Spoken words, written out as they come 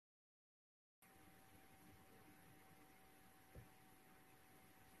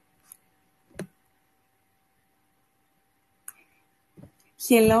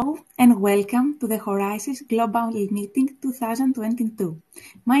Hello and welcome to the Horasis Global Meeting 2022.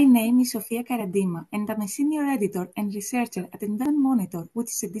 My name is Sofia Karadima and I'm a senior editor and researcher at Investment Monitor, which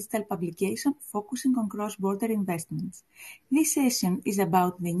is a digital publication focusing on cross-border investments. This session is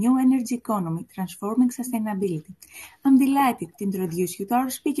about the new energy economy transforming sustainability. I'm delighted to introduce you to our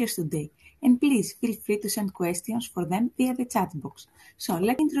speakers today, and please feel free to send questions for them via the chat box. So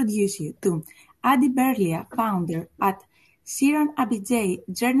let me introduce you to Berlia, founder at Svran-Apeejay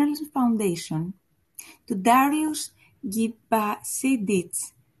Journalism Foundation, to Dariusz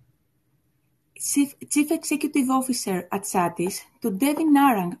Gibasiewicz, Chief Executive Officer at SATIS, to Devin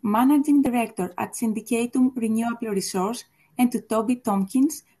Narang, Managing Director at Sindicatum Renewable Resource, and to Toby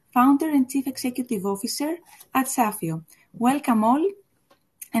Tompkins, Founder and Chief Executive Officer at Safio. Welcome all,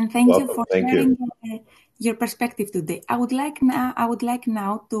 and thank you for sharing your perspective today. I would like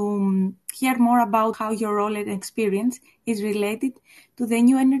now to hear more about how your role and experience is related to the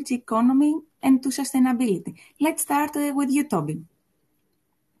new energy economy and to sustainability. Let's start with you, Toby.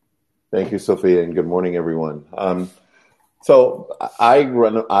 Thank you, Sophia, and good morning, everyone. So I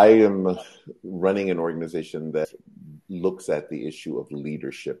am running an organization that looks at the issue of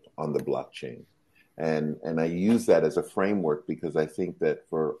leadership on the blockchain. And I use that as a framework because I think that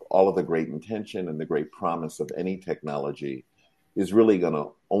for all of the great intention and the great promise of any technology is really going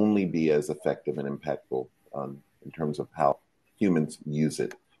to only be as effective and impactful in terms of how humans use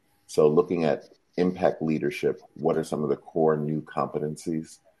it. So looking at impact leadership, what are some of the core new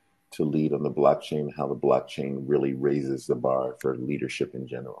competencies to lead on the blockchain, how the blockchain really raises the bar for leadership in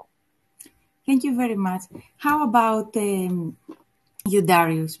general. Thank you very much. How about you,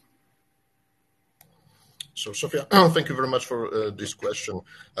 Dariusz? So, Sophia, thank you very much for this question.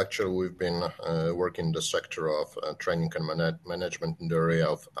 Actually, we've been working in the sector of training and management in the area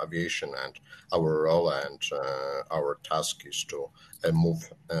of aviation, and our role and our task is to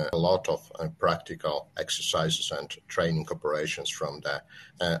move a lot of practical exercises and training operations from the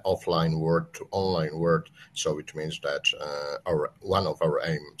offline world to online world. So it means that one of our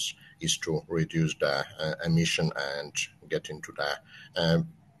aims is to reduce the emission and get into the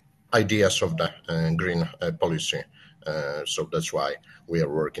ideas of the green policy. So that's why we are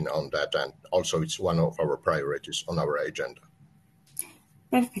working on that. And also it's one of our priorities on our agenda.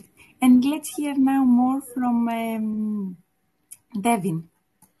 Perfect. And let's hear now more from Devin.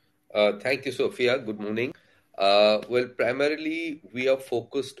 Thank you, Sophia. Good morning. Well, primarily we are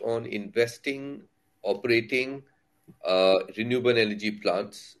focused on investing, operating renewable energy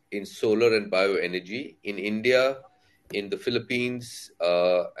plants in solar and bioenergy in India, in the Philippines,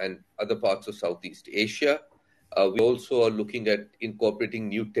 and other parts of Southeast Asia. We also are looking at incorporating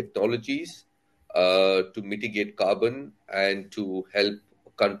new technologies to mitigate carbon and to help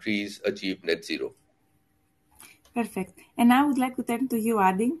countries achieve net zero. Perfect. And I would like to turn to you,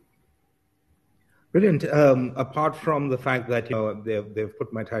 Adi. Brilliant. Apart from the fact that they've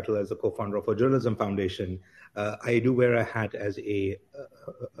put my title as a co-founder of a journalism foundation, I do wear a hat as a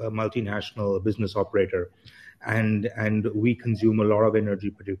multinational business operator. And we consume a lot of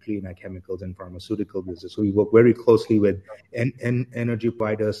energy, particularly in our chemicals and pharmaceutical business. So we work very closely with energy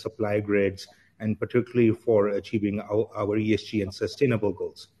providers, supply grids, and particularly for achieving our ESG and sustainable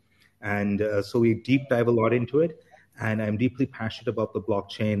goals. And so we deep dive a lot into it. And I'm deeply passionate about the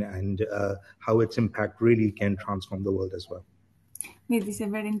blockchain and how its impact really can transform the world as well. This is a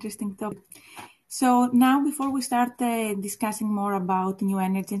very interesting topic. So now, before we start discussing more about new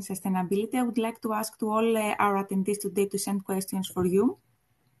energy and sustainability, I would like to ask to all our attendees today to send questions for you.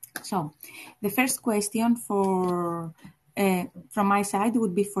 So the first question from my side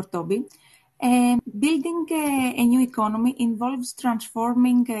would be for Toby. Building a new economy involves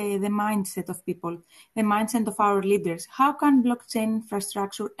transforming the mindset of people, the mindset of our leaders. How can blockchain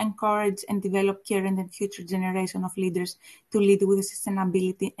infrastructure encourage and develop current and future generation of leaders to lead with a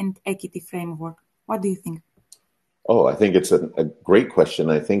sustainability and equity framework? What do you think? Oh, I think it's a great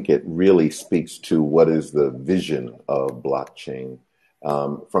question. I think it really speaks to what is the vision of blockchain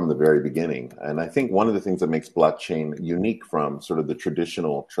from the very beginning. And I think one of the things that makes blockchain unique from sort of the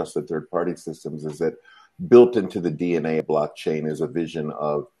traditional trusted third-party systems is that built into the DNA of blockchain is a vision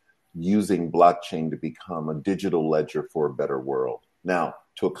of using blockchain to become a digital ledger for a better world. Now,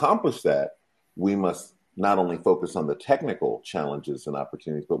 to accomplish that, we must not only focus on the technical challenges and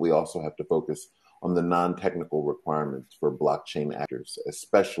opportunities, but we also have to focus on the non-technical requirements for blockchain actors,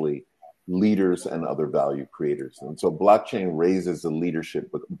 especially leaders and other value creators. And so blockchain raises the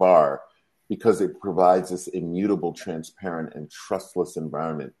leadership bar because it provides this immutable, transparent, and trustless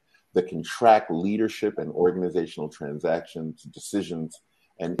environment that can track leadership and organizational transactions, decisions,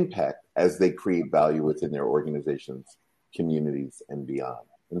 and impact as they create value within their organizations. communities, and beyond.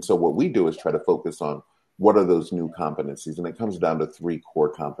 And so what we do is try to focus on what are those new competencies, and it comes down to 3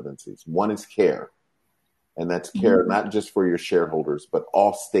 core competencies. One is care, and that's care not just for your shareholders, but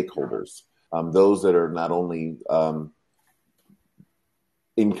all stakeholders, those that are not only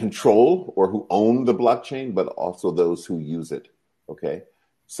in control or who own the blockchain, but also those who use it, okay?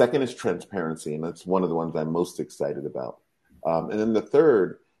 Second is transparency, and that's one of the ones I'm most excited about. And then the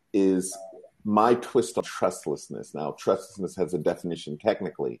third is my twist on trustlessness. Now, trustlessness has a definition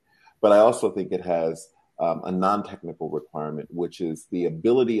technically, but I also think it has a non-technical requirement, which is the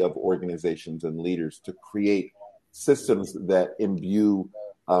ability of organizations and leaders to create systems that imbue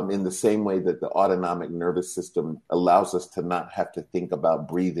in the same way that the autonomic nervous system allows us to not have to think about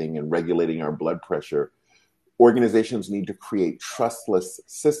breathing and regulating our blood pressure. Organizations need to create trustless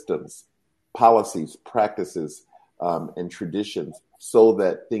systems, policies, practices, and traditions so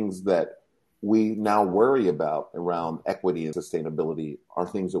that things that we now worry about around equity and sustainability are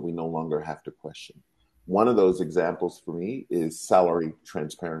things that we no longer have to question. One of those examples for me is salary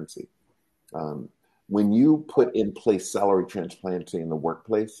transparency. When you put in place salary transparency in the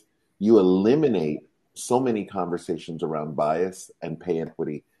workplace, you eliminate so many conversations around bias and pay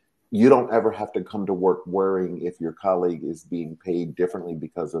inequity. You don't ever have to come to work worrying if your colleague is being paid differently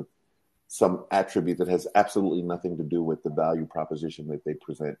because of some attribute that has absolutely nothing to do with the value proposition that they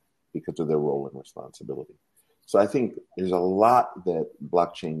present because of their role and responsibility. So I think there's a lot that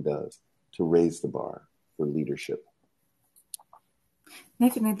blockchain does to raise the bar for leadership.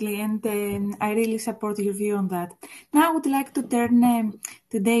 Definitely, and I really support your view on that. Now I would like to turn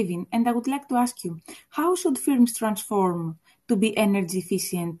to Devin, and I would like to ask you, how should firms transform to be energy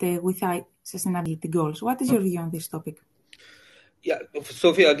efficient with high sustainability goals? What is your view on this topic? Yeah,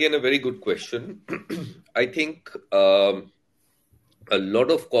 Sophia, again, a very good question. I think a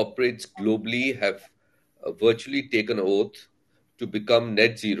lot of corporates globally have virtually taken an oath to become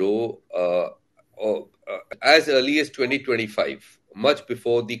net zero as early as 2025, much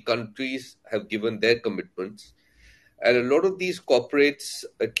before the countries have given their commitments. And a lot of these corporates,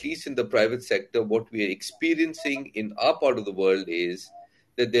 at least in the private sector, what we are experiencing in our part of the world is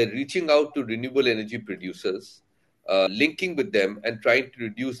that they're reaching out to renewable energy producers, linking with them and trying to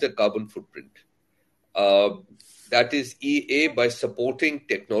reduce their carbon footprint. That is EA by supporting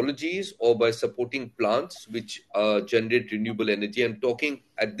technologies or by supporting plants which generate renewable energy. I'm talking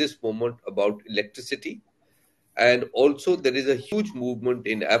at this moment about electricity. And also there is a huge movement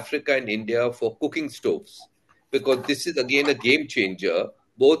in Africa and India for cooking stoves, because this is again a game changer,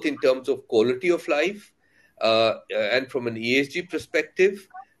 both in terms of quality of life and from an ESG perspective,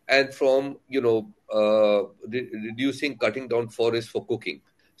 and from reducing, cutting down forests for cooking.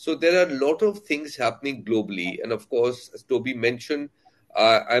 So there are a lot of things happening globally. And of course, as Toby mentioned,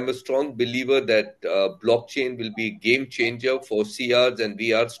 I'm a strong believer that blockchain will be a game changer for CRs and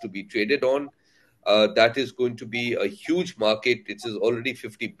VRs to be traded on. That is going to be a huge market. It is already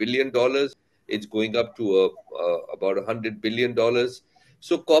 $50 billion. It's going up to about $100 billion.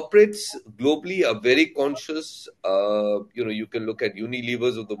 So corporates globally are very conscious. You can look at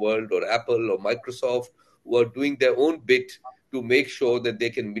Unilevers of the world or Apple or Microsoft, who are doing their own bit to make sure that they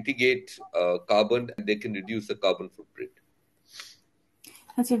can mitigate carbon and they can reduce the carbon footprint.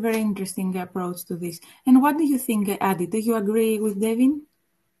 That's a very interesting approach to this. And what do you think, Adi? Do you agree with Devin?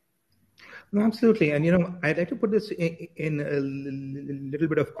 No, absolutely. And, I'd like to put this in a little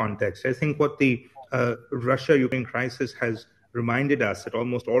bit of context. I think what the Russia-Ukraine crisis has reminded us that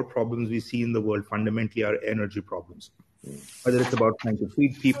almost all problems we see in the world fundamentally are energy problems, whether it's about trying to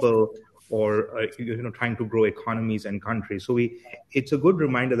feed people or trying to grow economies and countries. So it's a good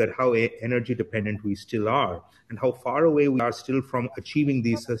reminder that how energy dependent we still are and how far away we are still from achieving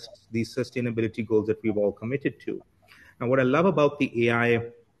these sustainability goals that we've all committed to. Now, what I love about the AI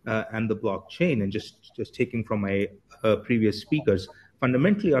and the blockchain, and just taking from my previous speakers,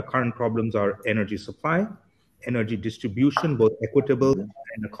 fundamentally our current problems are energy supply, energy distribution, both equitable and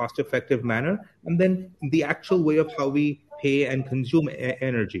in a cost-effective manner, and then the actual way of how we pay and consume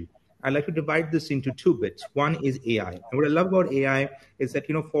energy. I'd like to divide this into 2 bits. One is AI. And what I love about AI is that,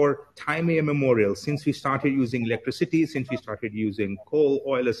 for time immemorial, since we started using electricity, since we started using coal,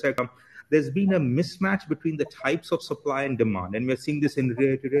 oil, etc., there's been a mismatch between the types of supply and demand. And we're seeing this in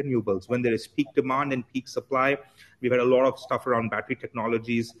renewables. When there is peak demand and peak supply, we've had a lot of stuff around battery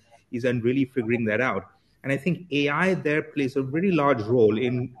technologies, and really figuring that out. And I think AI there plays a very large role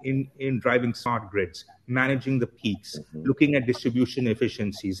in driving smart grids, managing the peaks, looking at distribution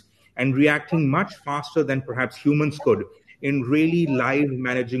efficiencies, and reacting much faster than perhaps humans could in really live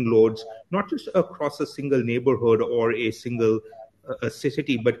managing loads, not just across a single neighborhood or a single a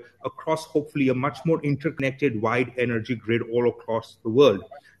city, but across hopefully a much more interconnected, wide energy grid all across the world.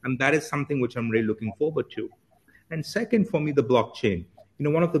 And that is something which I'm really looking forward to. And second, for me, the blockchain.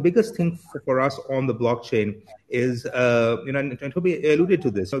 One of the biggest things for us on the blockchain is, and Toby alluded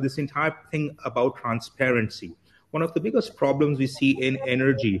to this, this entire thing about transparency. One of the biggest problems we see in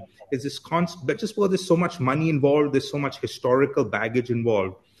energy is this but just because there's so much money involved, there's so much historical baggage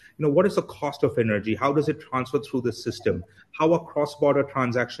involved. What is the cost of energy? How does it transfer through the system? How are cross-border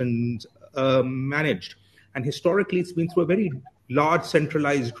transactions managed? And historically, it's been through a very large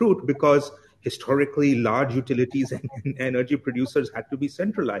centralized route because historically large utilities and energy producers had to be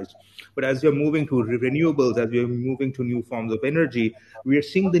centralized. But as we're moving to renewables, as we're moving to new forms of energy, we are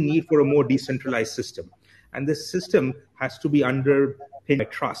seeing the need for a more decentralized system. And this system has to be underpinned by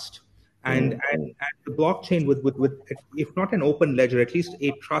trust. And the blockchain with if not an open ledger, at least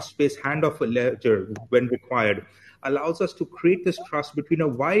a trust-based handoff ledger when required, allows us to create this trust between a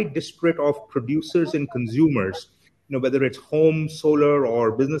wide disparate of producers and consumers, whether it's home, solar,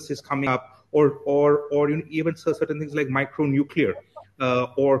 or businesses coming up, or even certain things like micro-nuclear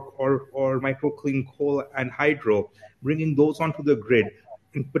or micro-clean coal and hydro, bringing those onto the grid,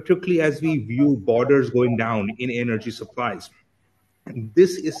 and particularly as we view borders going down in energy supplies. And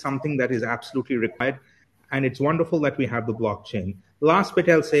this is something that is absolutely required, and it's wonderful that we have the blockchain. Last bit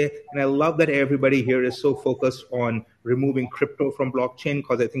I'll say, and I love that everybody here is so focused on removing crypto from blockchain,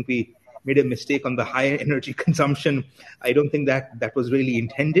 because I think we made a mistake on the higher energy consumption. I don't think that was really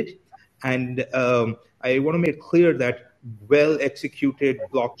intended. And I want to make it clear that well-executed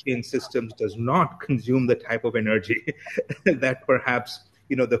blockchain systems does not consume the type of energy that perhaps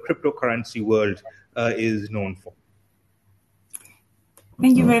the cryptocurrency world is known for.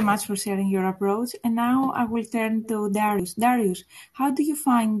 Thank you very much for sharing your approach. And now I will turn to Dariusz. Dariusz, how do you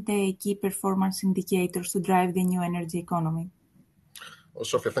find the key performance indicators to drive the new energy economy? Well,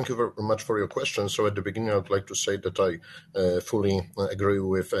 Sophia, thank you very much for your question. So at the beginning, I'd like to say that I fully agree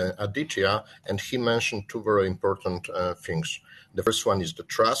with Aditya, and he mentioned two very important things. The first one is the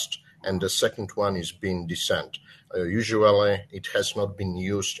trust, and the second one is being decent. Usually, it has not been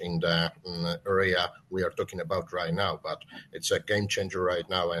used in the area we are talking about right now, but it's a game changer right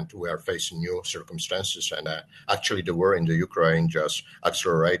now, and we are facing new circumstances. And actually, the war in the Ukraine just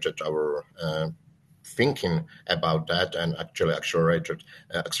accelerated our thinking about that, and actually accelerated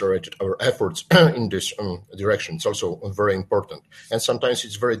our efforts in this direction. It's also very important, and sometimes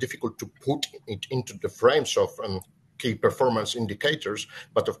it's very difficult to put it into the frames of key performance indicators,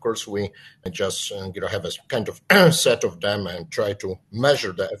 but of course we just have a kind of set of them and try to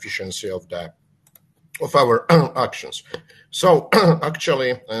measure the efficiency of our actions. So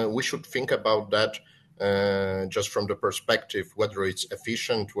actually we should think about that just from the perspective whether it's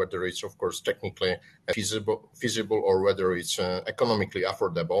efficient, whether it's of course technically feasible, or whether it's economically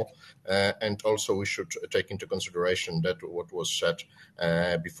affordable. And also we should take into consideration that what was said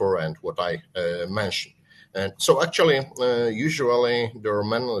before and what I mentioned. And so actually, usually there are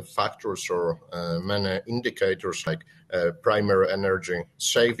many factors or many indicators like primary energy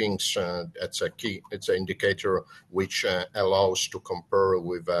savings. It's an indicator which allows to compare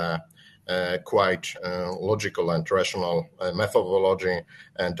with quite logical and rational methodology,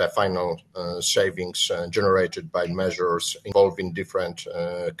 and the final savings generated by measures involving different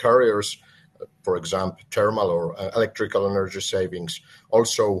carriers. For example, thermal or electrical energy savings.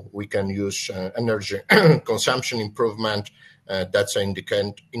 Also, we can use energy consumption improvement. That's an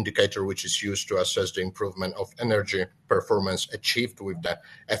indicator which is used to assess the improvement of energy performance achieved with the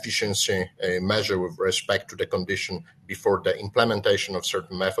efficiency measure with respect to the condition before the implementation of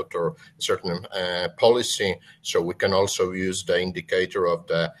certain method or certain policy. So we can also use the indicator of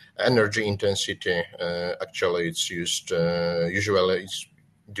the energy intensity. Actually, it's used, usually it's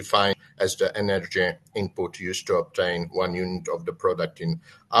defined as the energy input used to obtain 1 unit of the product in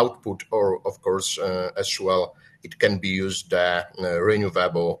output, or of course as well it can be used the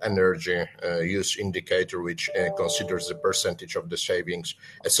renewable energy use indicator, which considers the percentage of the savings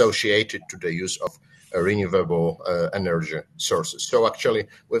associated to the use of renewable energy sources. So actually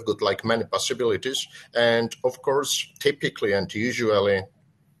we've got like many possibilities, and of course typically and usually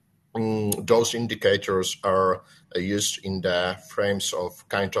those indicators are used in the frames of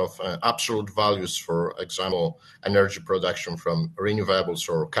kind of absolute values, for example, energy production from renewables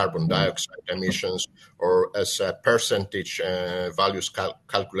or carbon dioxide emissions, or as a percentage values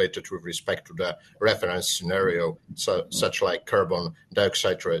calculated with respect to the reference scenario, such like carbon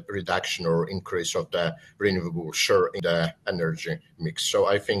dioxide reduction or increase of the renewable share in the energy mix. So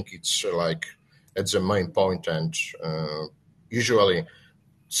I think it's the main point, and usually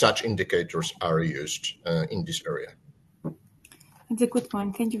such indicators are used in this area. It's a good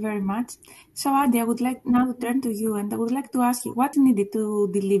point. Thank you very much. So, Adi, I would like now to turn to you, and I would like to ask you what's needed to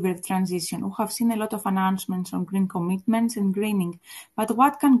deliver the transition. We have seen a lot of announcements on green commitments and greening, but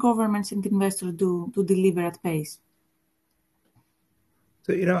what can governments and investors do to deliver at pace?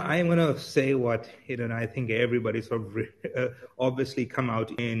 So, I'm going to say what, and I think everybody sort of obviously come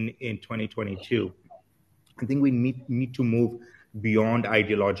out in 2022. I think we need to move beyond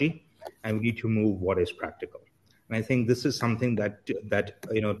ideology, and we need to move what is practical. And I think this is something that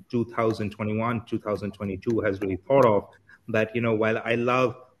 2021, 2022 has really thought of, that, while I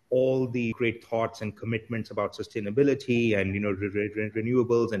love all the great thoughts and commitments about sustainability and,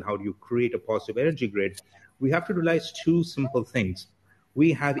 renewables and how do you create a positive energy grid, we have to realize two simple things.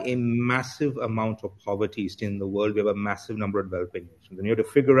 We have a massive amount of poverty still in the world. We have a massive number of developing nations. And you have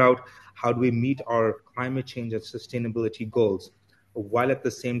to figure out how do we meet our climate change and sustainability goals, while at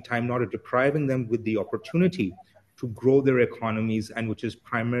the same time not depriving them with the opportunity to grow their economies, and which is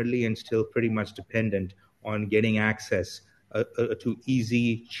primarily and still pretty much dependent on getting access to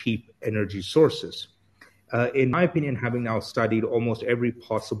easy, cheap energy sources. In my opinion, having now studied almost every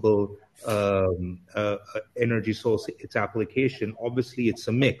possible energy source, its application, obviously it's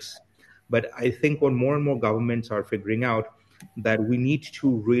a mix. But I think what more and more governments are figuring out, that we need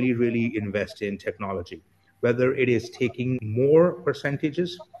to really, really invest in technology, whether it is taking more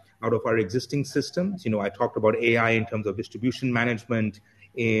percentages out of our existing systems. I talked about AI in terms of distribution management,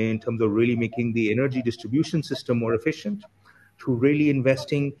 in terms of really making the energy distribution system more efficient, to really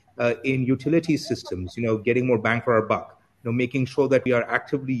investing in utility systems, getting more bang for our buck, making sure that we are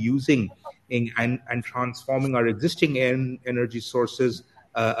actively using and transforming our existing energy sources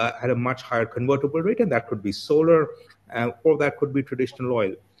at a much higher convertible rate. And that could be solar, or that could be traditional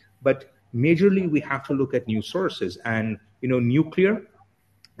oil. But majorly, we have to look at new sources. And, nuclear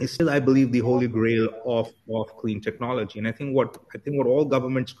is still, I believe, the holy grail of clean technology. And I think what all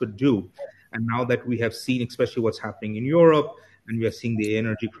governments could do, and now that we have seen, especially what's happening in Europe, and we are seeing the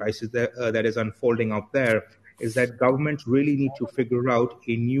energy crisis that is unfolding out there, is that governments really need to figure out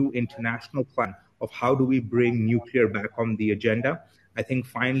a new international plan of how do we bring nuclear back on the agenda. I think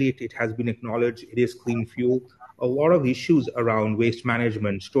finally it has been acknowledged it is clean fuel. A lot of issues around waste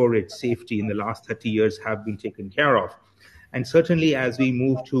management, storage, safety in the last 30 years have been taken care of. And certainly as we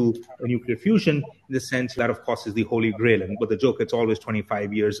move to nuclear fusion, in the sense that, of course, is the holy grail. And with the joke, it's always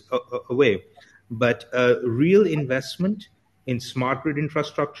 25 years away. But real investment in smart grid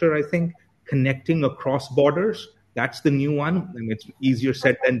infrastructure, I think, connecting across borders, that's the new one. And it's easier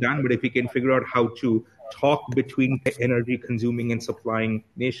said than done. But if we can figure out how to talk between energy consuming and supplying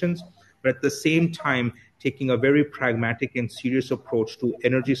nations, but at the same time, taking a very pragmatic and serious approach to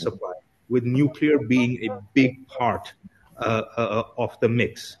energy supply, with nuclear being a big part of the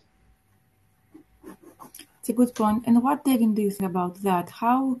mix. It's a good point. And what, Devin, do you think about that?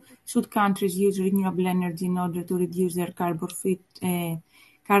 How should countries use renewable energy in order to reduce their carbon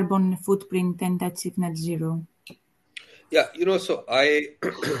footprint and achieve net zero? Yeah, so I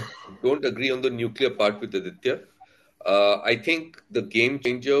don't agree on the nuclear part with Aditya. I think the game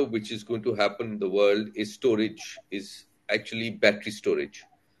changer which is going to happen in the world is storage, is actually battery storage.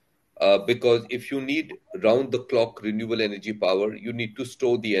 Because if you need round-the-clock renewable energy power, you need to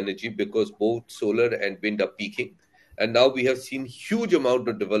store the energy, because both solar and wind are peaking. And now we have seen huge amount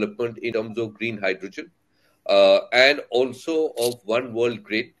of development in terms of green hydrogen, and also of one world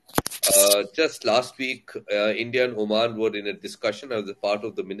grid. Just last week, India and Oman were in a discussion. I was a part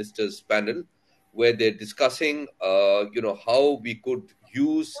of the ministers' panel, where they're discussing, how we could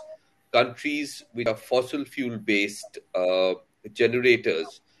use countries which are fossil fuel-based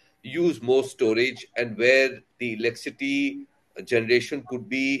generators, use more storage, and where the electricity generation could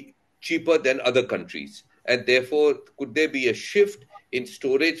be cheaper than other countries. And therefore, could there be a shift in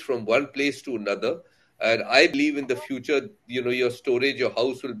storage from one place to another? And I believe in the future, your storage, your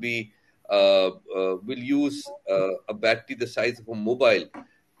house will use a battery the size of a mobile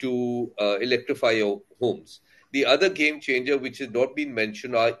to electrify your homes. The other game changer, which has not been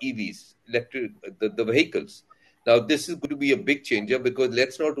mentioned, are EVs, the vehicles. Now, this is going to be a big changer, because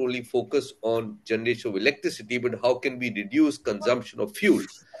let's not only focus on generation of electricity, but how can we reduce consumption of fuel?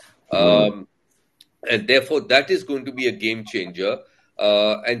 And therefore, that is going to be a game changer.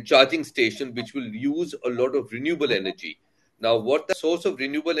 And charging station, which will use a lot of renewable energy. Now, what the source of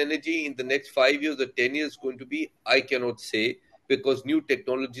renewable energy in the next 5 years or 10 years is going to be, I cannot say, because new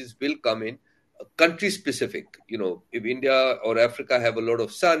technologies will come in, country specific. If India or Africa have a lot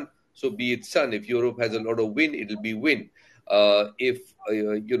of sun, so be it sun. If Europe has a lot of wind, it'll be wind. If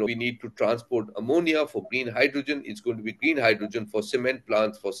we need to transport ammonia for green hydrogen, it's going to be green hydrogen for cement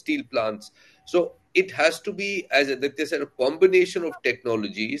plants, for steel plants. So it has to be, as Aditya said, a combination of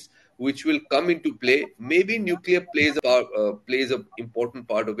technologies which will come into play. Maybe nuclear plays an important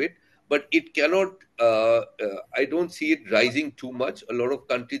part of it, but it cannot. I don't see it rising too much. A lot of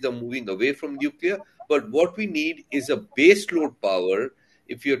countries are moving away from nuclear, but what we need is a base load power.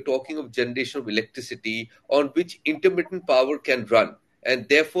 If you're talking of generation of electricity on which intermittent power can run, and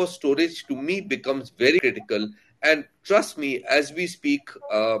therefore storage to me becomes very critical. And trust me, as we speak,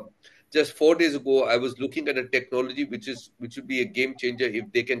 just 4 days ago, I was looking at a technology which would be a game changer if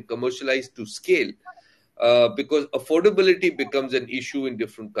they can commercialize to scale, because affordability becomes an issue in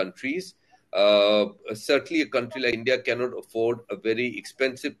different countries. Certainly, a country like India cannot afford a very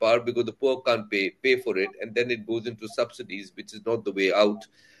expensive power because the poor can't pay for it, and then it goes into subsidies, which is not the way out.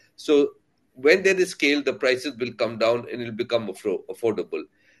 So, when there is scale, the prices will come down and it will become affordable.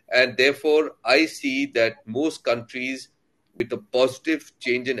 And therefore, I see that most countries with a positive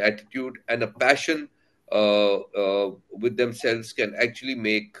change in attitude and a passion with themselves can actually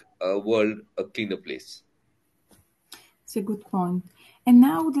make a world a cleaner place. It's a good point. And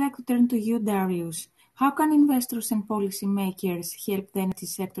now I would like to turn to you, Dariusz. How can investors and policymakers help the energy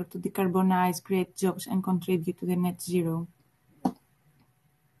sector to decarbonize, create jobs, and contribute to the net zero?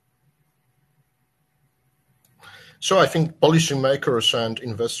 So I think policymakers and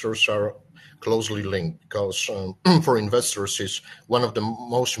investors are closely linked because for investors is one of the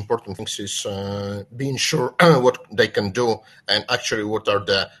most important things is being sure what they can do and actually what are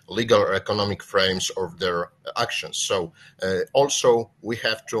the legal or economic frames of their actions. So also we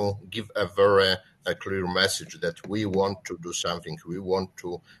have to give a very clear message that we want to do something, we want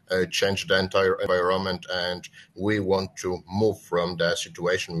to change the entire environment, and we want to move from the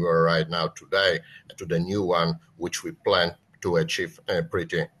situation we are right now today to the new one, which we plan to achieve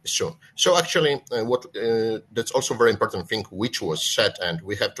pretty soon. So actually, that's also a very important thing which was said, and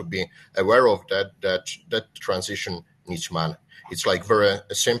we have to be aware of that transition needs money. It's like very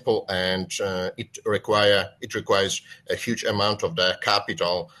simple, and it requires a huge amount of the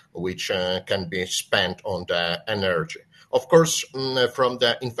capital which can be spent on the energy. Of course, from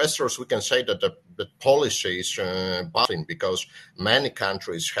the investors, we can say that the policy is battling because many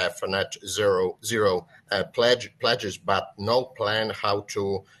countries have net zero pledges, but no plan how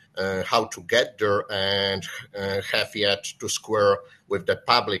to get there, and have yet to square with the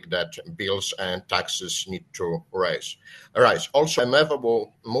public that bills and taxes need to rise. Also, a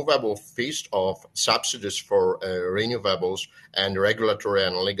movable feast of subsidies for renewables and regulatory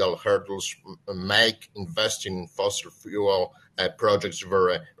and legal hurdles make investing in fossil fuel projects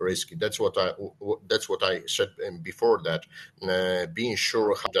very risky. That's what I said before, that being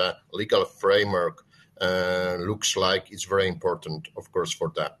sure how the legal framework looks like it's very important, of course,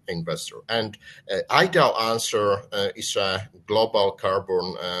 for the investor. And ideal answer is a global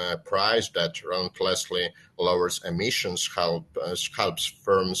carbon price that relentlessly lowers emissions, helps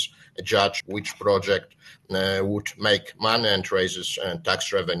firms judge which project would make money and raises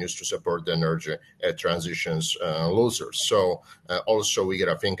tax revenues to support the energy transitions losers. So also we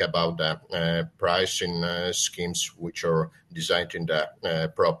gotta think about the pricing schemes which are designed in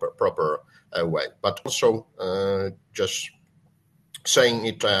the proper way. But also just saying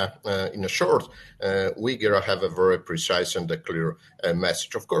it in a short, we gotta have a very precise and a clear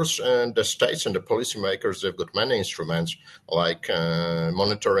message. Of course, the states and the policymakers, they've got many instruments like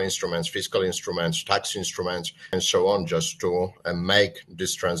monetary instruments, fiscal instruments, tax instruments, and so on, just to make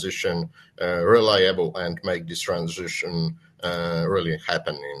this transition reliable and make this transition really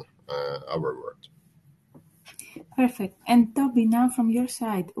happen in our world. Perfect. And Toby, now from your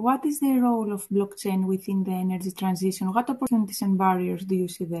side, what is the role of blockchain within the energy transition? What opportunities and barriers do you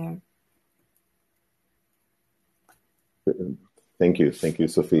see there? Thank you,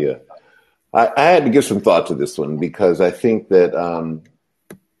 Sophia. I had to give some thought to this one because I think that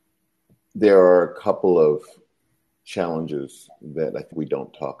there are a couple of challenges that I think we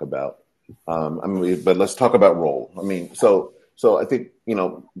don't talk about. But let's talk about role. So I think,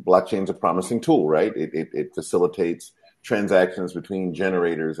 blockchain is a promising tool, right? It facilitates transactions between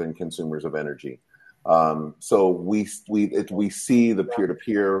generators and consumers of energy. So we see the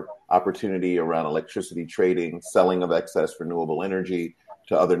peer-to-peer opportunity around electricity trading, selling of excess renewable energy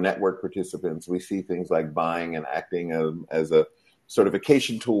to other network participants. We see things like buying and acting as a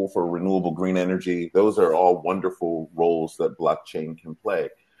certification tool for renewable green energy. Those are all wonderful roles that blockchain can play.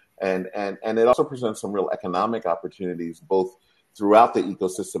 And it also presents some real economic opportunities, both throughout the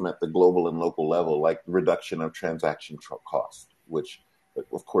ecosystem at the global and local level, like reduction of transaction costs, which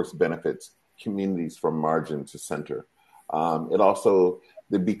of course benefits communities from margin to center. It also,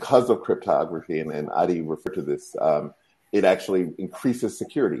 because of cryptography, and Adi referred to this, it actually increases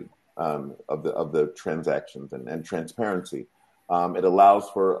security of the transactions and transparency. It allows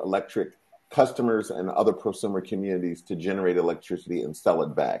for electric customers and other prosumer communities to generate electricity and sell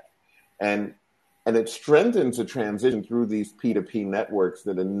it back. And it strengthens the transition through these P2P networks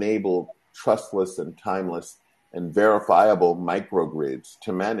that enable trustless and timeless and verifiable microgrids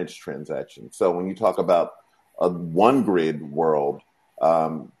to manage transactions. So when you talk about a one grid world,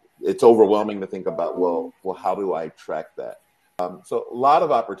 it's overwhelming to think about, well, how do I track that? So a lot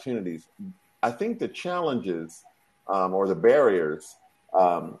of opportunities. I think the challenges or the barriers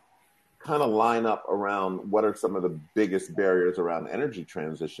kind of line up around what are some of the biggest barriers around energy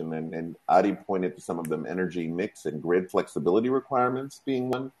transition. And Adi pointed to some of them: energy mix and grid flexibility requirements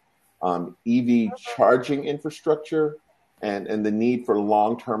being one, EV charging infrastructure, and the need for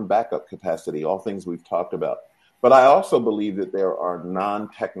long-term backup capacity, all things we've talked about. But I also believe that there are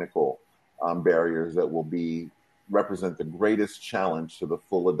non-technical barriers that will represent the greatest challenge to the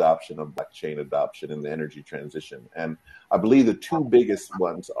full adoption of blockchain adoption in the energy transition. And I believe the two biggest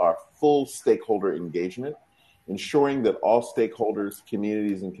ones are full stakeholder engagement, ensuring that all stakeholders,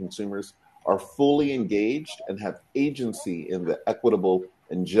 communities, and consumers are fully engaged and have agency in the equitable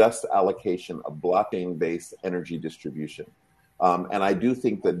and just allocation of blockchain-based energy distribution. And I do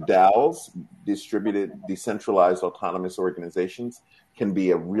think that DAOs, distributed, decentralized, autonomous organizations, can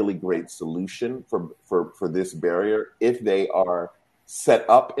be a really great solution for this barrier if they are set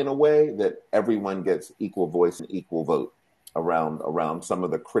up in a way that everyone gets equal voice and equal vote around some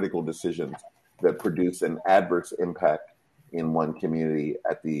of the critical decisions that produce an adverse impact in one community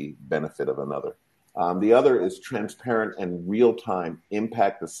at the benefit of another. The other is transparent and real-time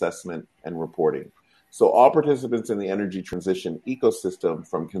impact assessment and reporting. So all participants in the energy transition ecosystem,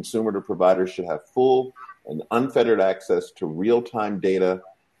 from consumer to provider, should have full and unfettered access to real-time data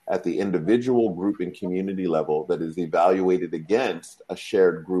at the individual, group, and community level that is evaluated against a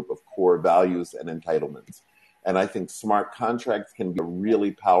shared group of core values and entitlements. And I think smart contracts can be a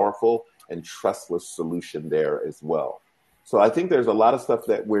really powerful and trustless solution there as well. So I think there's a lot of stuff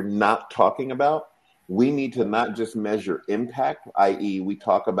that we're not talking about. We need to not just measure impact, i.e. we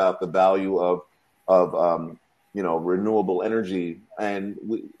talk about the value of renewable energy, and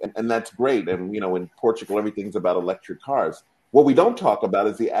that's great. And in Portugal, everything's about electric cars. What we don't talk about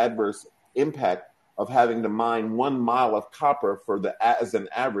is the adverse impact of having to mine 1 mile of copper as an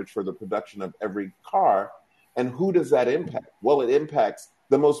average for the production of every car. And who does that impact? Well, it impacts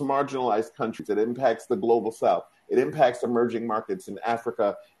the most marginalized countries. It impacts the global South. It impacts emerging markets in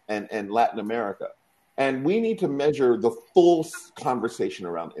Africa and Latin America. And we need to measure the full conversation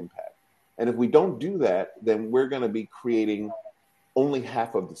around impact. And if we don't do that, then we're going to be creating only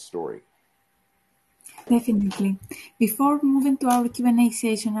half of the story. Definitely. Before moving to our Q&A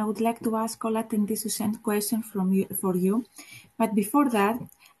session, I would like to ask all attendees to send questions for you. But before that,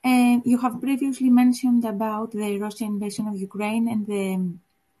 you have previously mentioned about the Russian invasion of Ukraine and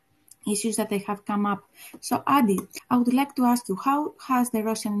the issues that they have come up. So, Adi, I would like to ask you, how has the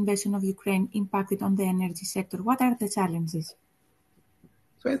Russian invasion of Ukraine impacted on the energy sector? What are the challenges?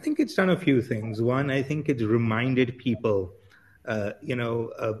 So I think it's done a few things. One, I think it's reminded people,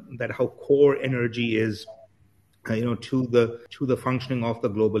 that how core energy is, to the functioning of the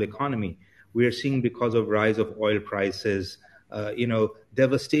global economy. We are seeing, because of rise of oil prices,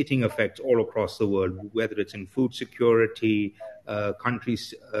 devastating effects all across the world, whether it's in food security, country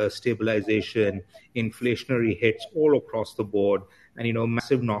stabilization, inflationary hits all across the board, and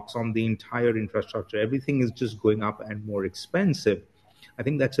massive knocks on the entire infrastructure. Everything is just going up and more expensive. I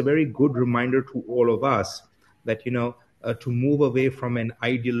think that's a very good reminder to all of us that, to move away from an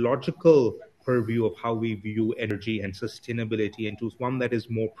ideological purview of how we view energy and sustainability into one that is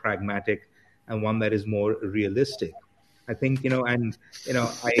more pragmatic and one that is more realistic. I think, I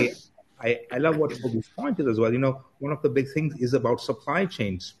love what Toby's pointed as well. One of the big things is about supply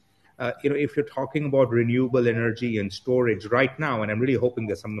chains. If you're talking about renewable energy and storage right now, and I'm really hoping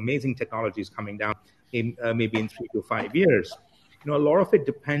there's some amazing technologies coming down maybe in 3 to 5 years, a lot of it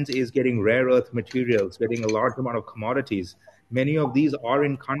is getting rare earth materials, getting a large amount of commodities. Many of these are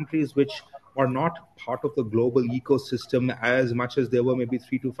in countries which are not part of the global ecosystem as much as they were maybe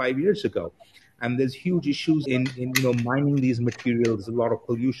 3 to 5 years ago. And there's huge issues in mining these materials, a lot of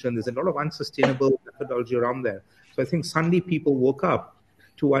pollution, there's a lot of unsustainable methodology around there. So I think suddenly people woke up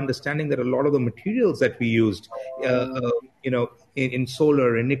to understanding that a lot of the materials that we used, in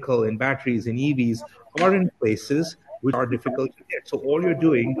solar, in nickel, in batteries, in EVs, are in places which are difficult to get. So all you're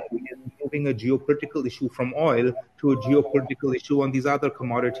doing is moving a geopolitical issue from oil to a geopolitical issue on these other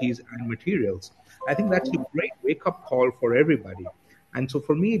commodities and materials. I think that's a great wake-up call for everybody. And so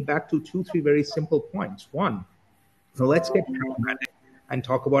for me, back to 2-3 very simple points. One, so let's get pragmatic and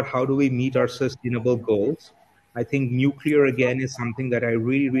talk about how do we meet our sustainable goals. I think nuclear, again, is something that I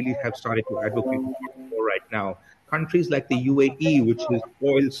really, really have started to advocate for right now. Countries like the UAE, which is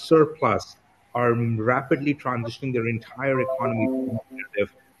oil surplus, are rapidly transitioning their entire economy to nuclear.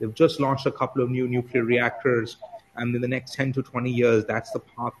 They've just launched a couple of new nuclear reactors, and in the next 10 to 20 years, that's the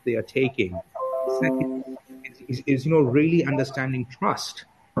path they are taking. Second is really understanding trust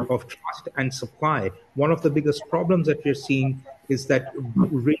and supply. One of the biggest problems that we're seeing is that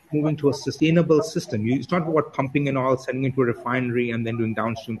really moving to a sustainable system. It's not about pumping in oil, sending it to a refinery, and then doing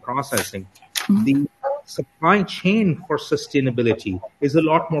downstream processing. The supply chain for sustainability is a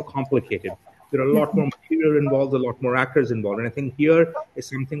lot more complicated. There are a lot more material involved, a lot more actors involved, and I think here is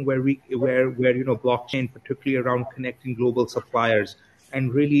something where blockchain, particularly around connecting global suppliers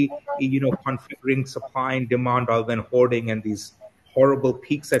and really configuring supply and demand rather than hoarding and these horrible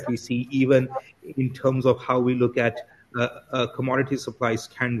peaks that we see, even in terms of how we look at commodity supplies,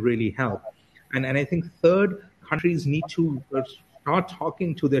 can really help. And I think third, countries need to start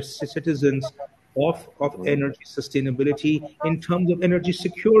talking to their citizens of energy sustainability in terms of energy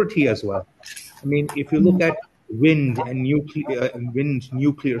security as well. I mean, if you look at wind,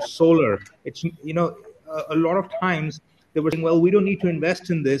 nuclear, solar, it's a lot of times they were saying, well, we don't need to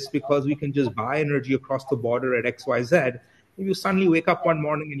invest in this because we can just buy energy across the border at XYZ. If you suddenly wake up one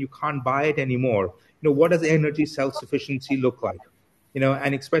morning and you can't buy it anymore, what does energy self-sufficiency look like?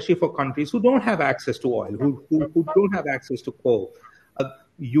 And especially for countries who don't have access to oil, who don't have access to coal,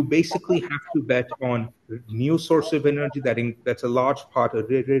 you basically have to bet on new source of energy that's a large part of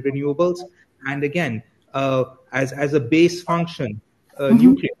renewables. And again, as a base function,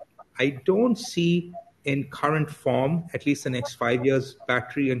 nuclear. I don't see in current form, at least the next 5 years,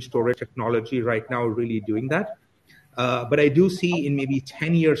 battery and storage technology right now really doing that. But I do see in maybe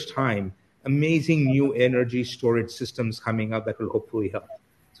 10 years' time, amazing new energy storage systems coming up that will hopefully help.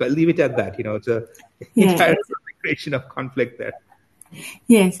 So I'll leave it at that. It's a entire creation of conflict there.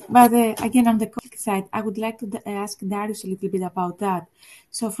 Yes, but again, on the conflict side, I would like to ask Dariusz a little bit about that.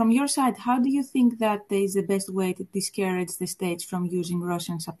 So from your side, how do you think that is the best way to discourage the states from using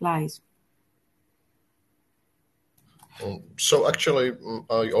Russian supplies? So actually,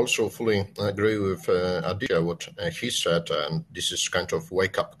 I also fully agree with Aditya, what he said, and this is kind of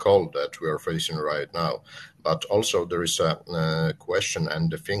wake-up call that we are facing right now. But also there is a question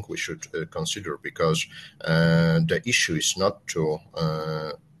and the thing we should consider, because the issue is not to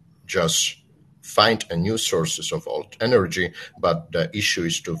just find a new sources of old energy, but the issue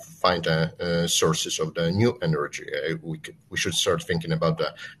is to find sources of the new energy. We should start thinking about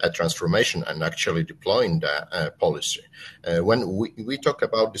the transformation and actually deploying the policy. When we talk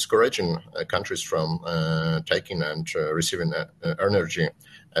about discouraging countries from taking and receiving energy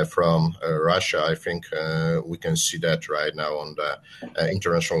from Russia, I think we can see that right now on the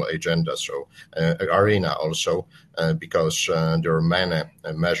international agenda, so arena also, because there are many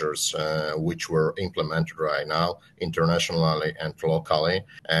measures which were implemented right now internationally and locally,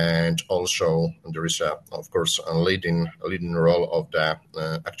 and also there is of course a leading role of the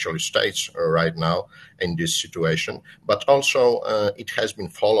actually states right now in this situation. But also it has been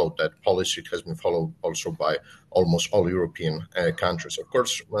followed, that policy has been followed also by almost all European countries. Of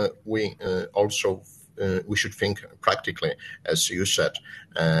course, we should think practically, as you said,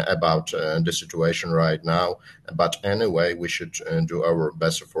 about the situation right now. But anyway, we should do our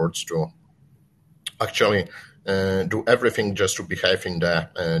best efforts to actually do everything just to behave in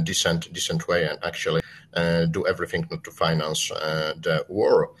the decent way, and actually do everything not to finance the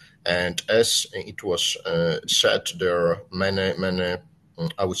war. And as it was said, there are many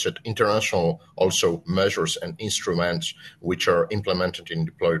I would say international also measures and instruments which are implemented and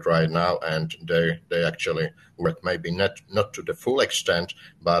deployed right now, and they actually work, maybe not to the full extent,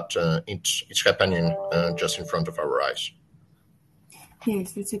 but it's happening just in front of our eyes.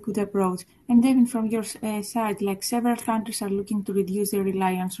 Yes, that's a good approach. And Devin, from your side, like several countries are looking to reduce their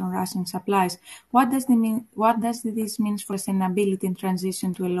reliance on Russian supplies. What does this mean for sustainability and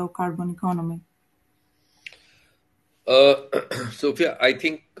transition to a low carbon economy? Sophia, I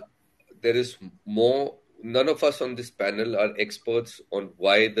think there is more. None of us on this panel are experts on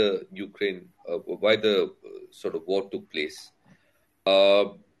why the sort of war took place.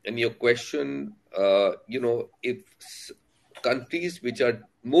 And your question, if countries which are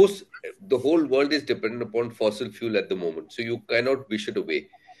the whole world is dependent upon fossil fuel at the moment, so you cannot wish it away.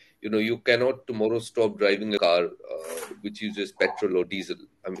 You cannot tomorrow stop driving a car which uses petrol or diesel.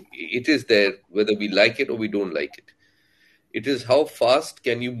 I mean, it is there whether we like it or we don't like it. It is how fast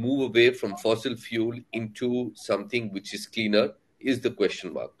can you move away from fossil fuel into something which is cleaner is the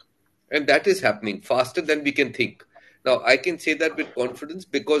question mark. And that is happening faster than we can think. Now, I can say that with confidence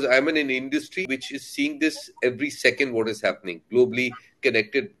because I'm in an industry which is seeing this every second, what is happening, globally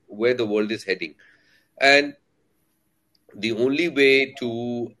connected, where the world is heading. And the only way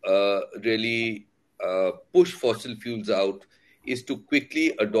to really push fossil fuels out is to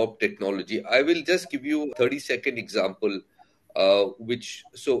quickly adopt technology. I will just give you a 30-second example,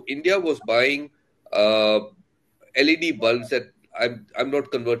 so India was buying LED bulbs that I'm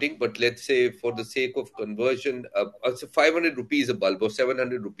not converting, but let's say for the sake of conversion, it's 500 rupees a bulb or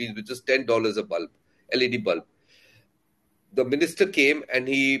 700 rupees, which is $10 a bulb, LED bulb. The minister came and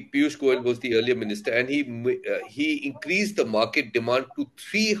Piyush Goyal was the earlier minister, and he increased the market demand to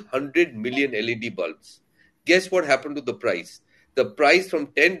 300 million LED bulbs. Guess what happened to the price? The price from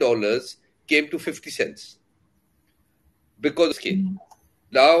 $10 came to 50 cents because of scale.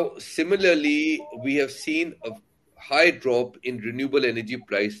 Now, similarly, we have seen a high drop in renewable energy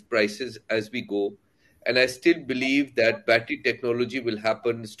prices as we go. And I still believe that battery technology will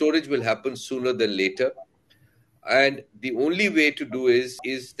happen, storage will happen sooner than later. And the only way to do is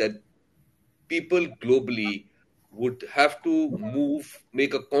that people globally would have to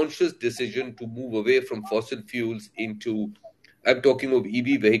make a conscious decision to move away from fossil fuels into, I'm talking of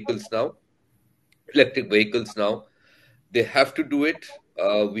EV vehicles now, electric vehicles now. They have to do it.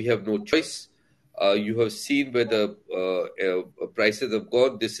 We have no choice. You have seen where the prices have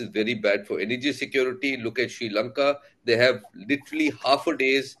gone. This is very bad for energy security. Look at Sri Lanka. They have literally half a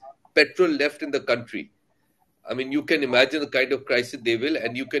day's petrol left in the country. I mean, you can imagine the kind of crisis they will,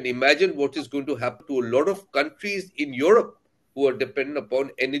 and you can imagine what is going to happen to a lot of countries in Europe who are dependent upon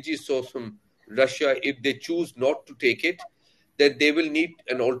energy source from Russia. If they choose not to take it, then they will need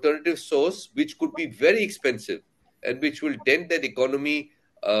an alternative source, which could be very expensive and which will dent their economy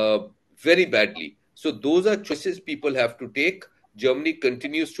very badly. So those are choices people have to take. Germany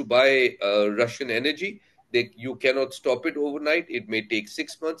continues to buy Russian energy. You cannot stop it overnight. It may take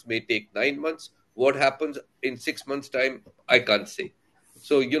 6 months, may take 9 months. What happens in 6 months' time, I can't say.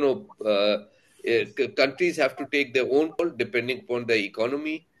 So, countries have to take their own call depending upon their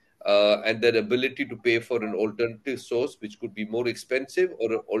economy and their ability to pay for an alternative source, which could be more expensive,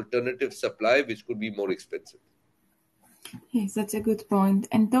 or an alternative supply, which could be more expensive. Yes, that's a good point.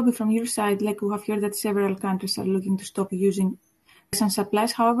 And Toby, from your side, like we have heard that several countries are looking to stop using Russian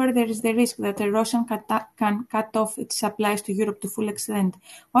supplies. However, there is the risk that the Russian can cut off its supplies to Europe to full extent.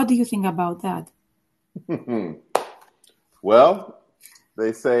 What do you think about that? Well,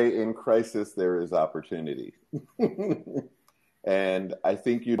 they say in crisis there is opportunity. And I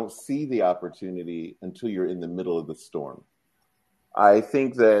think you don't see the opportunity until you're in the middle of the storm. I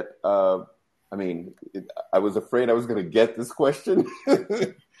think that, I was afraid I was going to get this question.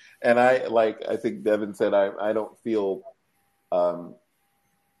 And I think Devin said, I don't feel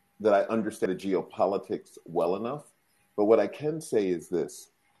that I understand the geopolitics well enough. But what I can say is this.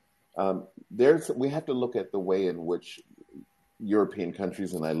 We have to look at the way in which European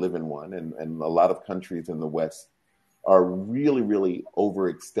countries, and I live in one, and a lot of countries in the West are really, really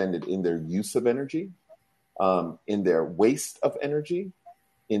overextended in their use of energy, in their waste of energy,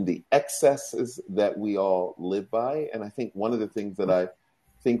 in the excesses that we all live by. And I think one of the things that I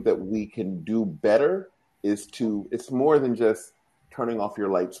think that we can do better is it's more than just turning off your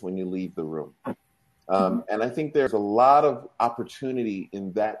lights when you leave the room. And I think there's a lot of opportunity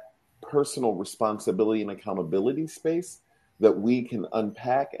in that personal responsibility and accountability space that we can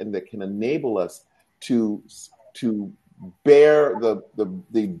unpack and that can enable us to bear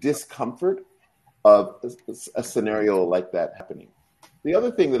the discomfort of a scenario like that happening. The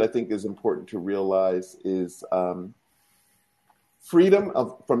other thing that I think is important to realize is freedom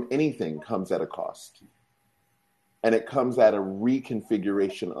from anything comes at a cost. And it comes at a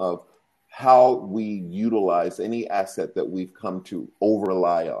reconfiguration of how we utilize any asset that we've come to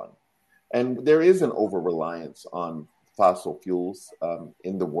over-rely on. And there is an over-reliance on fossil fuels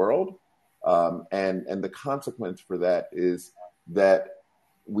in the world. And the consequence for that is that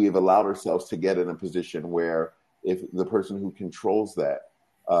we have allowed ourselves to get in a position where if the person who controls that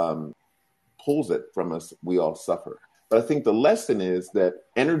pulls it from us, we all suffer. But I think the lesson is that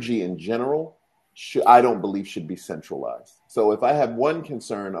energy in general, I don't believe should be centralized. So if I have one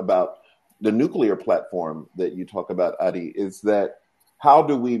concern about the nuclear platform that you talk about, Adi, is that how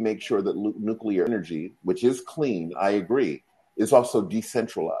do we make sure that nuclear energy, which is clean, I agree, is also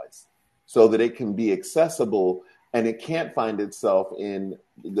decentralized so that it can be accessible and it can't find itself in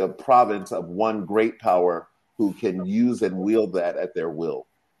the province of one great power who can use and wield that at their will.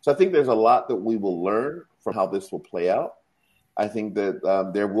 So I think there's a lot that we will learn from how this will play out. I think that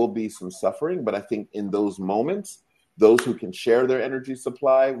there will be some suffering, but I think in those moments, those who can share their energy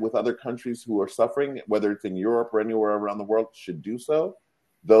supply with other countries who are suffering, whether it's in Europe or anywhere around the world, should do so.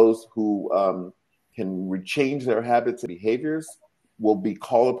 Those who can change their habits and behaviors will be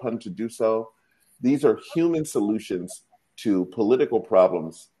called upon to do so. These are human solutions to political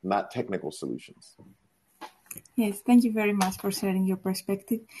problems, not technical solutions. Yes, thank you very much for sharing your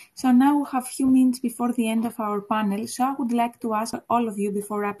perspective. So now we have a few minutes before the end of our panel, so I would like to ask all of you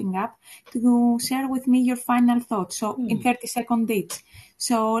before wrapping up to share with me your final thoughts, so in 30 seconds each.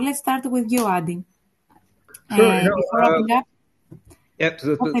 So let's start with you, Adi. Sure. Before wrapping up. Yeah,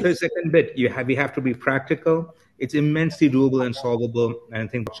 so the second bit, we have to be practical. It's immensely doable and solvable, and I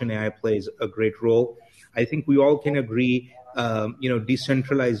think blockchain AI plays a great role. I think we all can agree,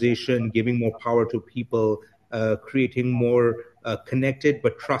 decentralization, giving more power to people, creating more connected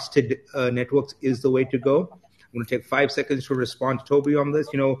but trusted networks is the way to go. I'm going to take 5 seconds to respond to Toby on this.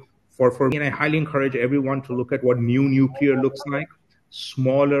 For me, and I highly encourage everyone to look at what new nuclear looks like.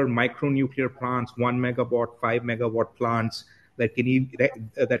 Smaller micro-nuclear plants, 1 megawatt, 5 megawatt plants, that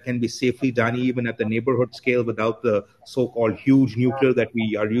can be safely done even at the neighborhood scale without the so-called huge nuclear that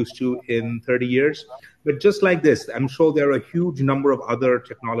we are used to in 30 years. But just like this, I'm sure there are a huge number of other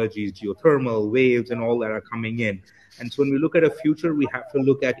technologies, geothermal, waves, and all that are coming in. And so when we look at a future, we have to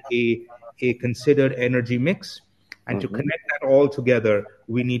look at a considered energy mix. And to connect that all together,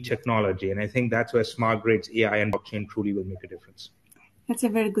 we need technology. And I think that's where smart grids, AI, and blockchain truly will make a difference. That's a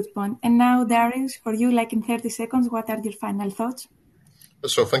very good point. And now, Dariusz, for you, like in 30 seconds, what are your final thoughts?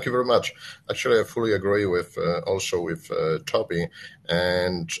 So thank you very much. Actually, I fully agree with Toby,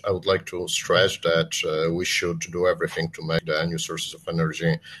 and I would like to stress that we should do everything to make the new sources of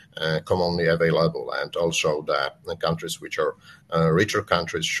energy commonly available, and also that the countries which are richer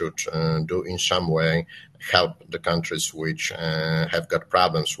countries should do in some way help the countries which have got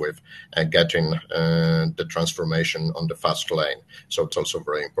problems with getting the transformation on the fast lane. So it's also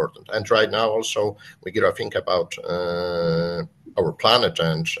very important. And right now also we got to think about our planet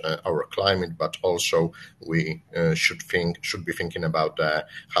and our climate, but also we should be thinking about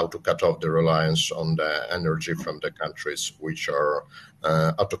how to cut off the reliance on the energy from the countries which are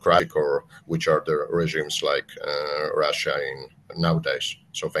autocratic or which are the regimes like Russia in nowadays.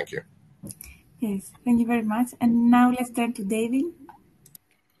 So thank you. Yes, thank you very much. And now let's turn to Devin.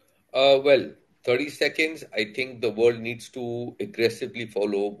 Well, 30 seconds. I think the world needs to aggressively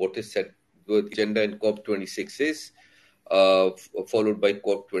follow what is set with agenda in COP26 is, followed by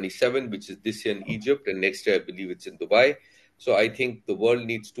COP27, which is this year in Egypt, and next year I believe it's in Dubai. So I think the world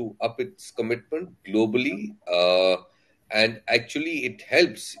needs to up its commitment globally. And actually it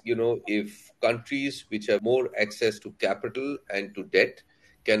helps, if countries which have more access to capital and to debt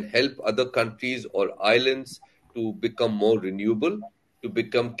can help other countries or islands to become more renewable, to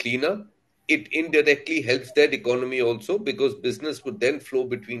become cleaner. It indirectly helps their economy also, because business would then flow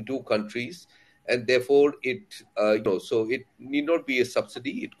between two countries, and therefore so it need not be a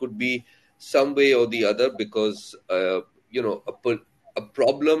subsidy. It could be some way or the other, because a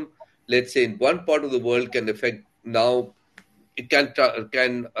problem, let's say in one part of the world, can affect now. It can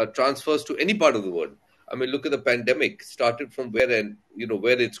transfers to any part of the world. I mean, look at the pandemic. Started from where, and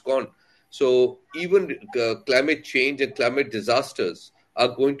where it's gone. So even climate change and climate disasters are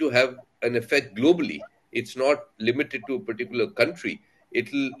going to have an effect globally. It's not limited to a particular country.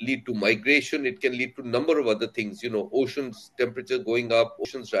 It will lead to migration. It can lead to a number of other things. Oceans temperature going up,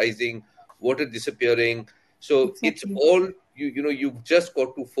 oceans rising, water disappearing. So Exactly. It's all you've just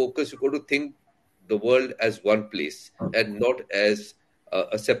got to focus. You've got to think the world as one place and not as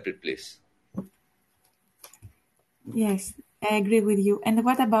a separate place. Yes, I agree with you. And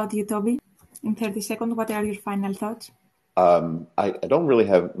what about you, Toby? In 30 seconds, what are your final thoughts? I don't really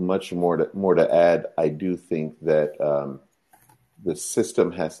have much more to add. I do think that the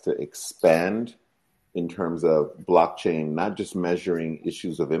system has to expand in terms of blockchain, not just measuring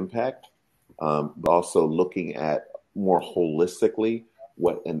issues of impact, but also looking at more holistically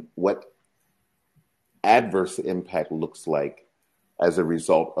what adverse impact looks like as a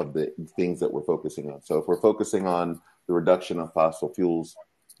result of the things that we're focusing on. So if we're focusing on the reduction of fossil fuels,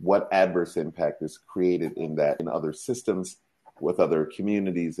 what adverse impact is created in other systems, with other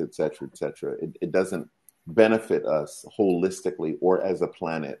communities, et cetera, et cetera. It doesn't benefit us holistically or as a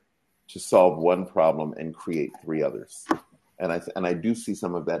planet to solve one problem and create three others. And I do see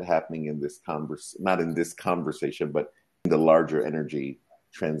some of that happening in this not in this conversation, but in the larger energy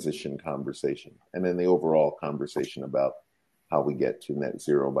transition conversation, and in the overall conversation about how we get to net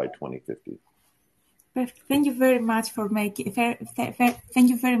zero by 2050. Perfect. Thank you very much for thank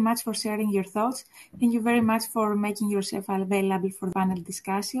you very much for sharing your thoughts. Thank you very much for making yourself available for the panel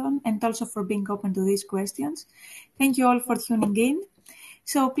discussion and also for being open to these questions. Thank you all for tuning in.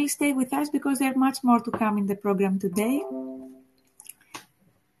 So please stay with us because there's much more to come in the program today.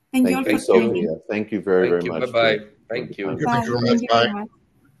 Thank you all for tuning in. Thank you very, very much. Bye-bye. Thank you. Thank you very much. Thank you very much.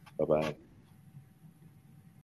 Bye-bye.